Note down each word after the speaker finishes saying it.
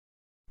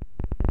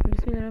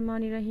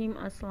Bismillahirrahmanirrahim.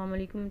 Assalamu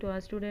alaikum to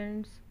our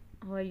students.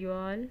 How are you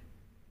all?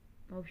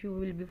 Hope you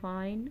will be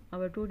fine.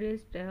 Our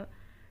today's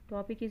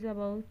topic is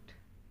about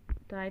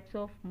types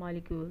of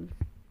molecules.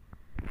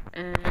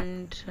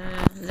 And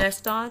let's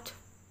start.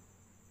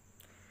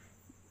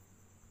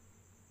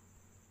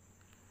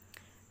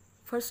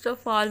 First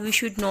of all, we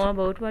should know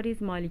about what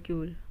is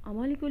molecule. A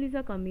molecule is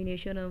a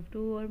combination of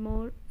two or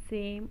more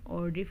same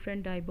or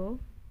different type of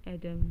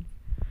atoms.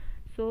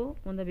 So,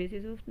 on the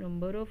basis of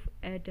number of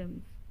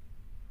atoms,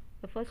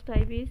 the first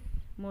type is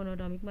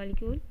monatomic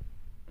molecule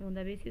on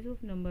the basis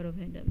of number of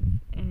atoms,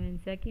 and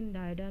second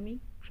diatomic,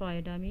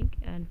 triatomic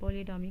and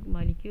polyatomic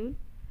molecule,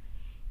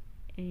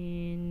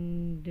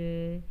 and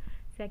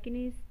second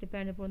is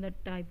depend upon the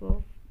type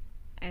of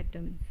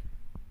atoms,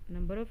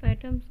 number of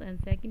atoms, and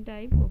second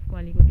type of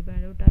molecule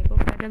depend on type of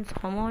atoms,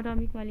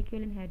 homoatomic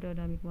molecule and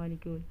heteroatomic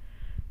molecule.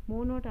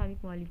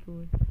 Monatomic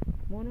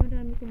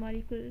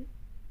molecule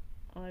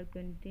are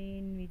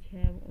contained which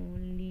have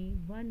only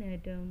one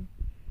atom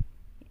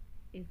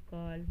is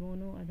called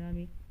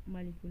monoatomic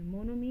molecule.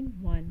 Mono means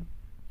one,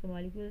 so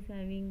molecules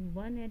having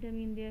one atom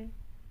in their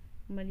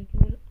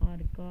molecule are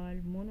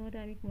called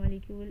monoatomic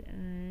molecule,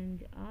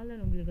 and all the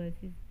noble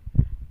gases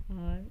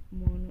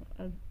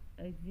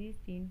exist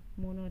in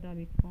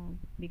monoatomic form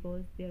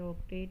because their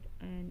octet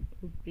and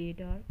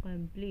group are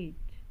complete.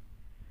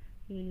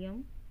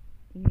 Helium,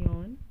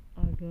 neon,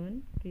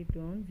 argon,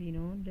 krypton,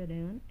 xenon,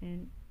 radon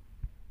and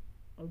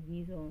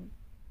oxygen,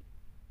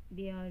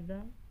 they are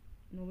the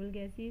noble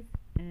gases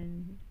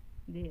and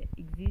they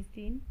exist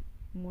in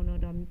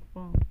monoatomic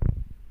form.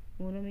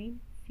 Mono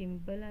means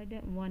simple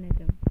atom, one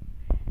atom.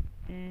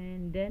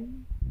 And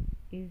then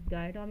is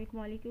diatomic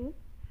molecule.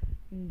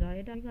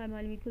 Diatomic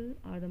molecule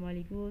are the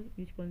molecules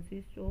which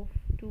consist of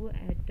two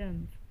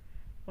atoms.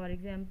 For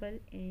example,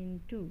 in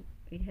 2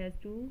 it has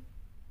two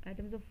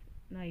atoms of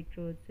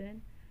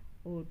nitrogen.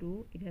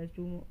 O2 it has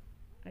two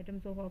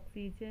atoms of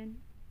oxygen,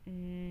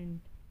 and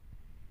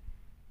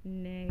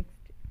next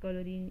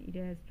chlorine it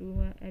has two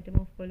atom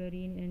of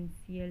chlorine, and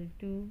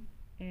Cl2,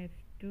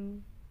 F2,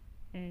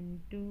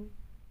 N2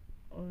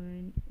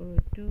 and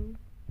O2.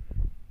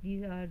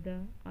 These are the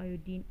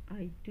iodine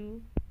I2,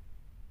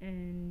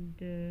 and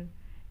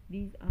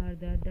these are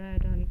the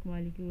diatomic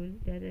molecule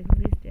that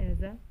exist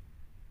as a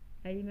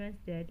elements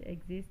that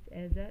exist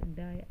as a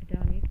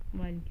diatomic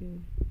molecule.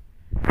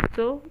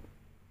 So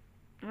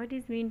what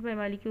is meant by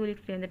molecule?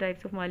 Explain the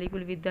types of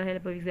molecule with the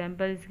help of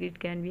examples. It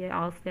can be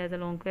asked as a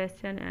long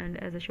question and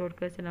as a short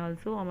question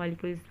also. A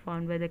molecule is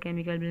formed by the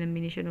chemical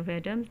combination of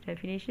atoms.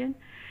 Definition: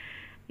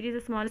 it is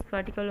the smallest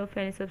particle of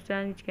any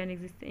substance which can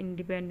exist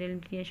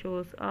independently and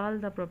shows all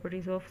the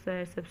properties of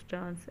said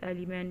substance,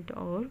 element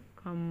or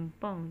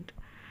compound.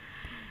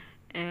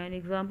 An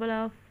example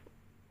of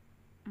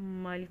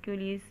molecule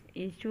is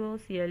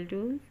H2O,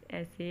 Cl2,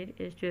 acid,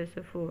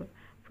 H2SO4.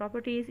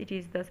 Properties: it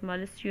is the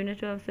smallest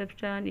unit of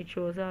substance. It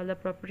shows all the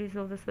properties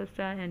of the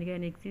substance and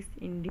can exist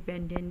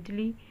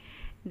independently.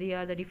 They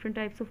are the different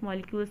types of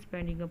molecules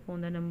depending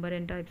upon the number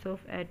and types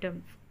of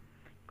atoms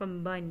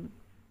combined.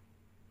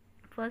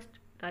 First,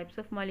 types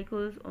of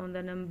molecules on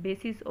the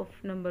basis of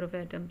number of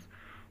atoms.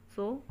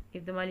 So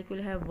if the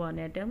molecule have one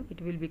atom,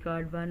 it will be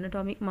called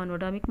monatomic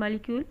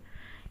molecule,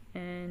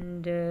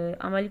 and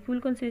a molecule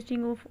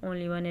consisting of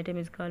only one atom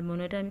is called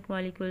monoatomic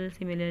molecule.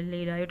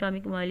 Similarly,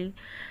 diatomic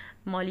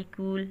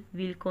molecule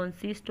will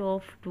consist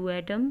of two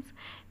atoms,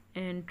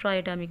 and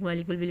triatomic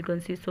molecule will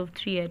consist of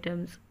three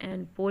atoms.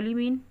 And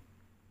polyimine,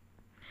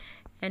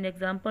 an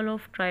example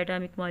of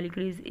triatomic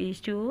molecule is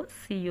H2O,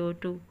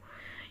 CO2,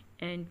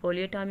 and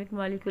polyatomic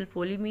molecule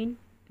polyimine,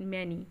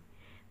 many.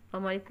 A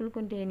molecule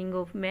containing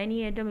of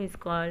many atoms is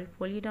called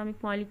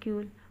polyatomic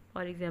molecule.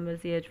 For example,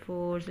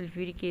 CH4,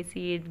 sulfuric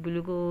acid,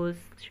 glucose,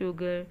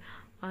 sugar,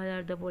 all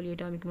are the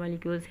polyatomic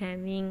molecules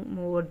having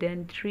more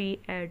than 3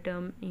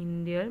 atoms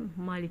in their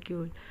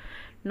molecule.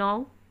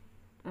 Now,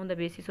 on the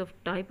basis of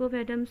type of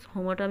atoms,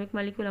 homoatomic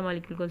molecule, a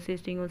molecule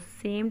consisting of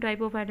same type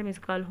of atom is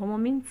called homo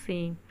means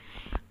same.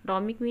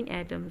 Atomic mean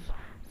atoms.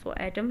 So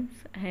atoms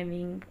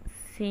having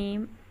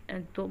same,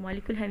 and so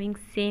molecule having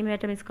same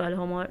atom is called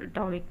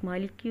homoatomic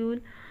molecule.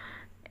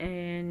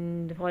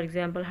 And for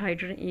example,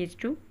 hydrogen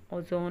H2,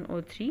 ozone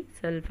O3,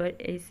 sulfur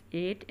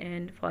S8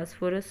 and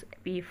phosphorus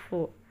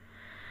P4.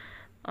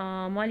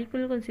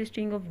 Molecule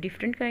consisting of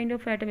different kind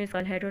of atom is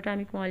called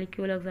heteroatomic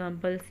molecule.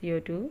 Example,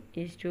 CO2,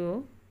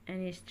 H2O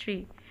and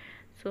H3.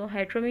 So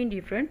hetero mean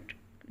different,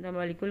 the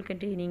molecule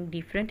containing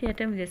different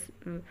atoms.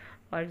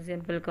 For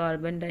example,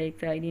 carbon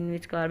dioxide, in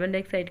which carbon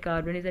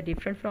is a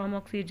different from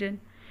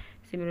oxygen.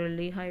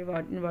 Similarly,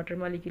 in water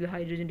molecule,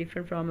 hydrogen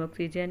different from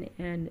oxygen,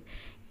 and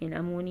in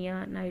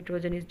ammonia,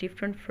 nitrogen is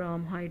different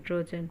from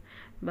hydrogen.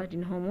 But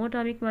in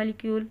homoatomic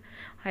molecule,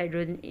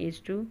 hydrogen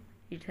H2,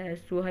 it has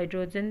two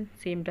hydrogen,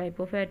 same type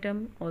of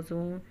atom.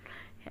 Ozone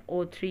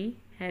O3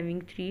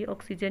 having 3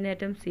 oxygen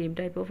atoms, same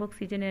type of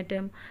oxygen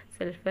atom.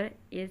 Sulfur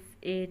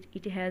S8,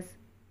 it has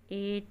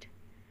 8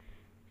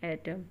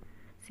 atom,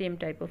 same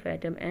type of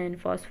atom.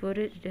 And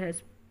phosphorus, it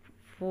has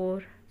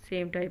 4,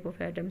 same type of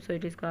atom. So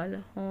it is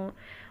called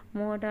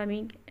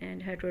Monatomic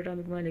and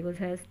heteroatomic molecules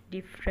has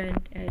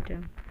different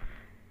atom.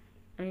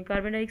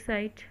 Carbon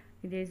dioxide,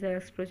 there is the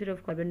explosion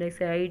of carbon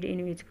dioxide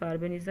in which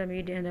carbon is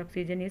amid and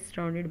oxygen is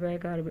surrounded by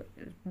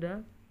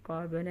the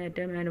carbon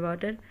atom and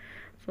water.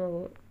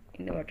 So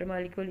in the water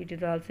molecule, it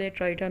is also a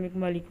triatomic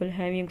molecule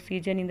having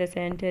oxygen in the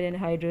center and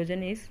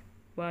hydrogen is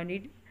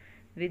bonded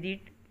with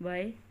it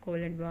by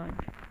covalent bond.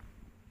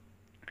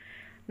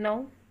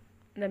 Now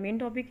the main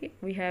topic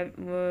we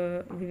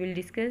will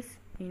discuss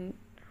in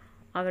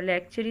our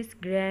lecture is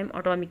gram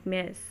atomic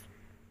mass.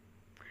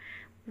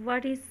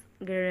 What is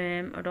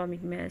gram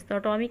atomic mass? The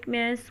atomic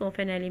mass of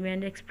an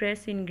element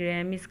expressed in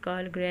gram is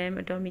called gram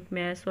atomic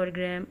mass or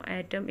gram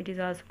atom. It is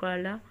also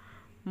called a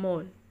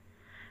mole.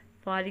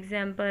 For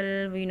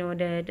example, we know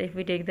that if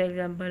we take the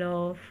example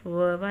of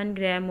 1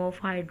 gram of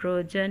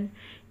hydrogen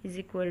is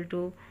equal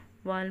to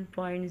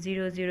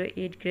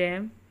 1.008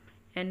 gram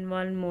and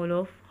 1 mole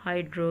of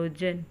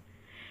hydrogen.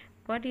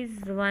 What is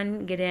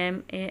 1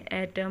 gram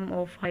atom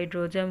of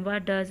hydrogen?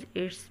 What does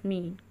it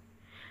mean?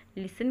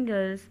 Listen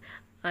girls,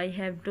 I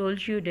have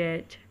told you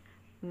that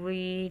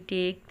we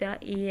take the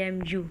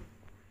AMU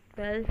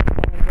 12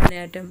 carbon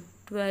atom,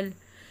 12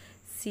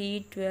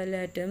 C12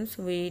 atoms.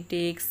 We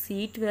take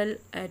C12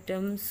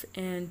 atoms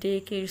and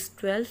take its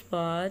 12th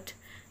part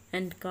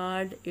and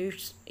call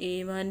its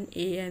A1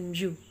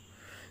 AMU.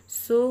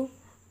 So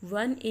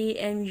 1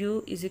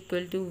 AMU is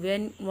equal to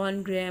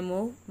 1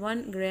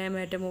 gram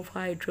atom of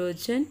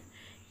hydrogen,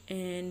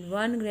 and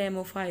 1 gram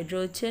of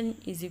hydrogen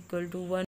is equal to 1